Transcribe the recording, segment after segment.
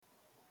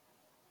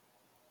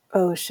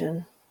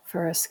ocean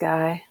for a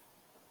sky.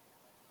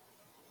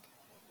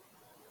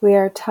 We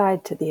are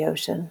tied to the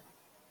ocean,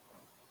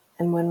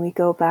 and when we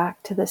go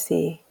back to the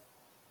sea,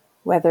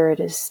 whether it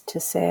is to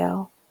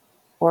sail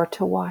or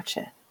to watch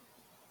it,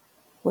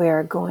 we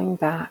are going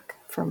back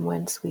from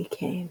whence we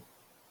came.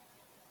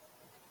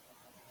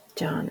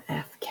 John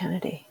F.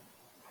 Kennedy.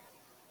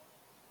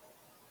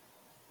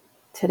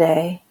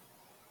 Today,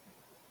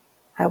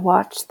 I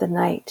watch the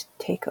night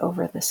take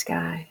over the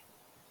sky,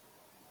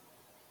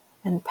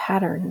 and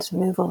patterns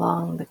move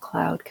along the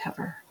cloud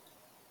cover.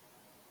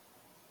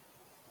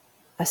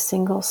 A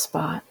single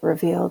spot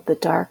revealed the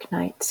dark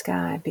night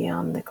sky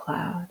beyond the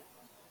cloud.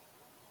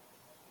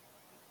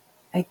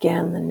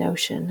 Again, the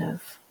notion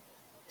of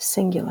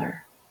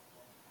singular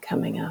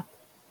coming up.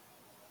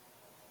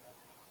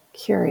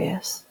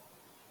 Curious.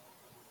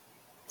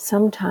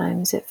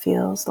 Sometimes it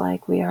feels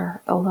like we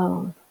are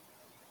alone,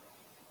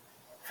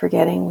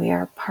 forgetting we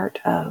are part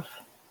of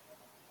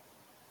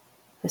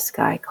the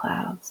sky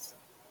clouds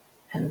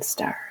and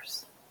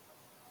stars.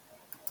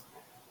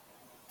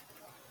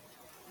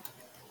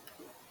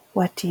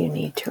 What do you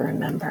need to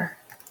remember?